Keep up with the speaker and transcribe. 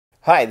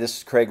Hi, this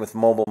is Craig with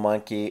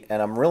MobileMonkey,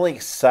 and I'm really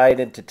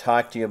excited to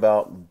talk to you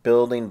about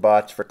building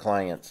bots for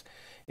clients.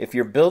 If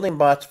you're building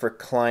bots for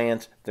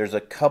clients, there's a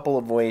couple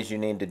of ways you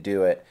need to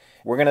do it.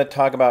 We're going to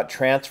talk about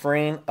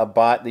transferring a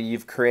bot that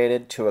you've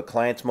created to a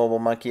client's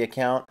MobileMonkey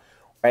account.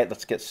 All right,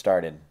 let's get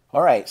started.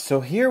 All right,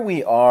 so here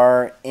we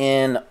are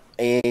in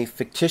a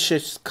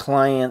fictitious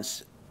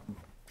client's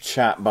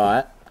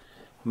chatbot,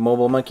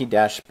 MobileMonkey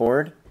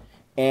dashboard.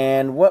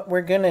 And what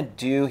we're going to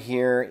do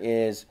here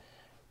is,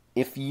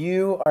 if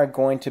you are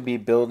going to be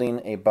building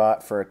a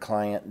bot for a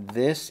client,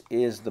 this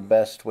is the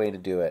best way to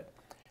do it.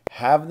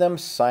 Have them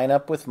sign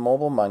up with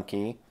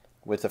MobileMonkey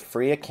with a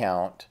free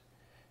account,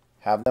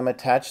 have them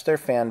attach their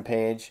fan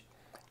page,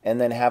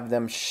 and then have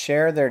them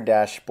share their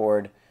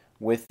dashboard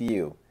with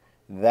you.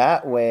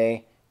 That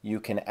way you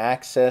can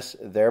access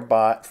their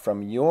bot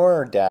from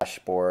your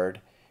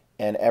dashboard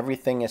and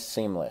everything is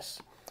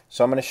seamless.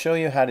 So I'm going to show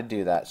you how to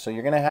do that. So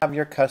you're going to have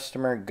your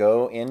customer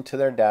go into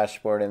their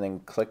dashboard and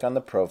then click on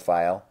the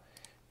profile.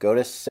 Go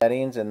to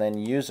settings and then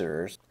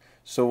users.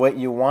 So what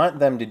you want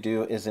them to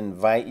do is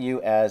invite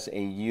you as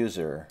a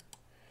user.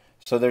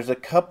 So there's a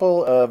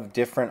couple of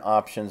different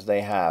options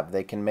they have.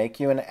 They can make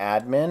you an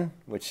admin,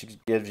 which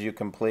gives you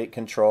complete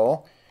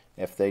control.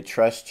 If they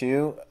trust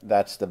you,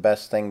 that's the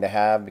best thing to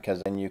have,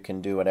 because then you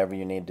can do whatever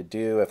you need to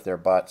do. If their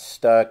bot's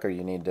stuck or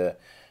you need to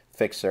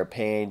fix their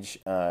page,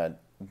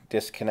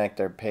 disconnect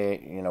their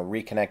page,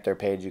 reconnect their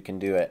page, you can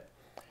do it.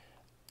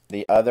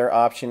 The other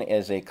option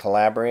is a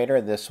collaborator.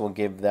 This will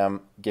give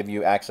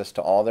you access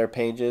to all their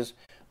pages,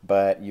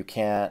 but you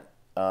can't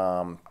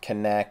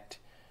connect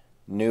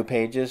new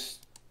pages.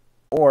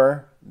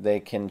 Or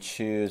they can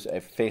choose a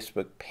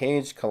Facebook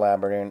page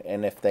collaborator,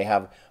 and if they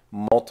have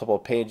multiple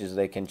pages,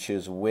 they can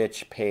choose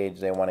which page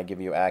they want to give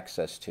you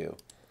access to.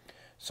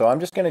 So I'm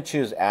just going to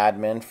choose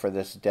admin for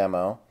this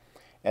demo,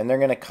 and they're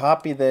going to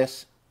copy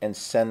this and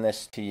send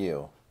this to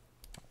you.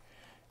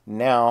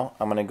 Now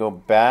I'm going to go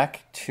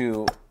back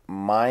to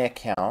my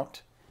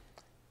account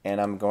and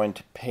I'm going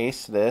to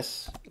paste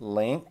this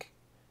link,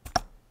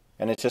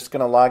 and it's just going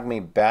to log me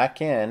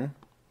back in,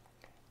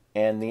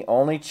 and the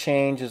only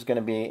change is going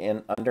to be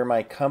under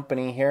my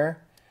company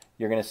here.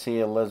 You're going to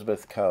see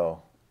Elizabeth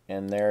Co.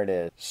 and there it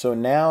is. So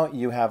now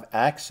you have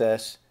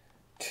access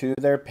to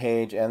their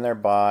page and their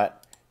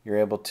bot. You're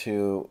able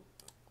to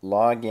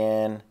log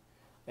in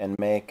and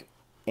make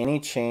any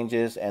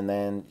changes, and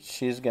then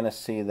she's going to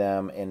see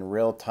them in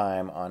real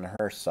time on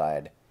her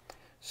side.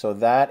 So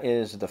that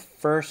is the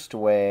first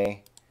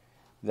way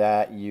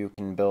that you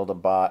can build a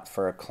bot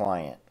for a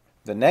client.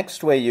 The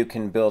next way you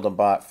can build a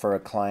bot for a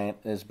client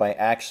is by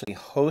actually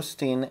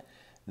hosting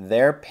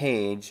their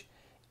page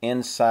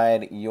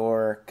inside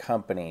your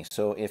company.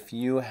 So if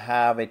you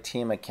have a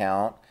team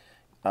account,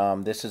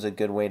 this is a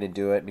good way to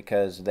do it,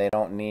 because they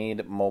don't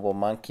need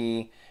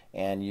MobileMonkey,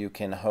 and you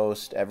can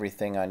host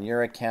everything on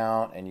your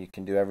account and you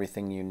can do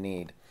everything you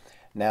need.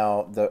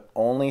 Now, the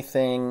only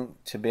thing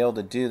to be able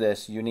to do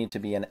this, you need to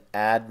be an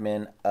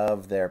admin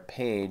of their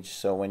page.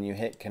 So when you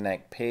hit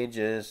connect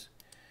pages,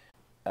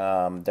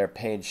 their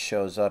page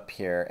shows up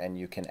here and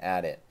you can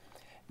add it.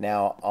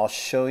 Now, I'll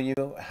show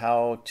you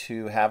how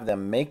to have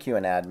them make you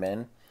an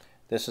admin.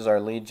 This is our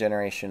lead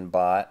generation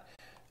bot.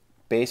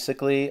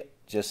 Basically,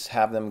 just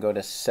have them go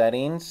to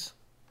settings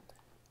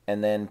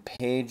and then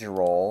page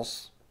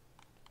roles,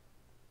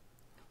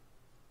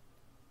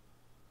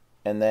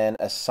 and then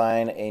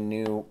assign a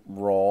new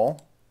role,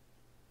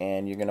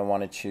 and you're going to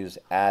want to choose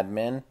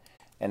admin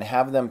and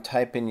have them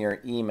type in your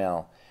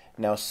email.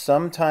 Now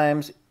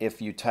sometimes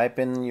if you type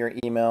in your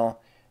email,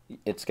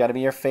 it's got to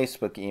be your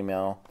Facebook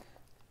email,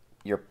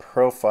 your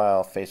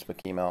profile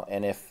Facebook email,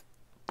 and if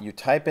you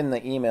type in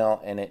the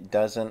email and it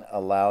doesn't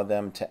allow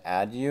them to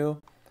add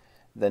you,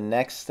 the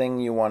next thing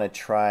you want to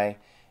try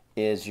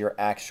is your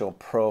actual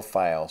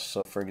profile.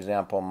 So for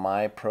example,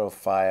 my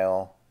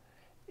profile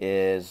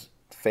is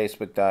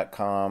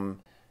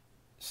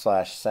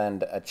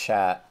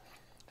facebook.com/send-a-chat.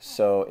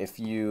 So if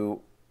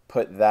you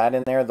put that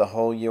in there, the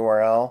whole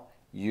URL,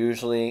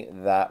 usually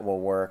that will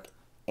work.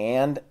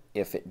 And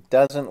if it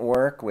doesn't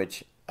work,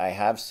 which I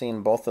have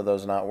seen both of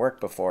those not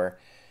work before,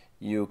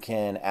 you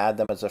can add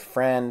them as a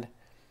friend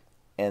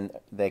and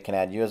they can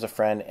add you as a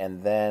friend,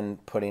 and then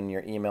putting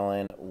your email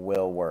in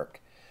will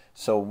work.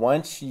 So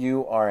once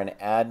you are an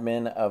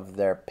admin of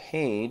their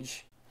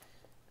page,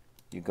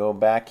 you go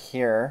back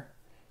here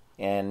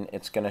and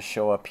it's going to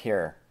show up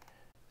here.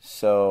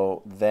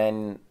 So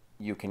then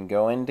you can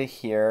go into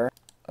here.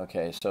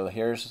 Okay, so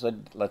here's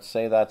let's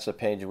say that's a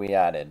page we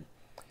added.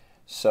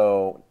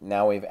 So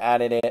now we've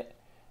added it.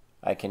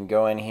 I can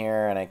go in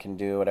here and I can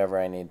do whatever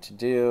I need to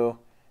do,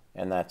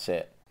 and that's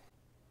it.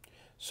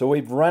 So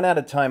we've run out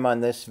of time on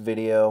this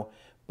video,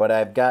 but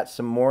I've got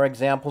some more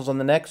examples on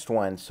the next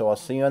one. So I'll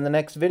see you on the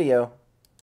next video.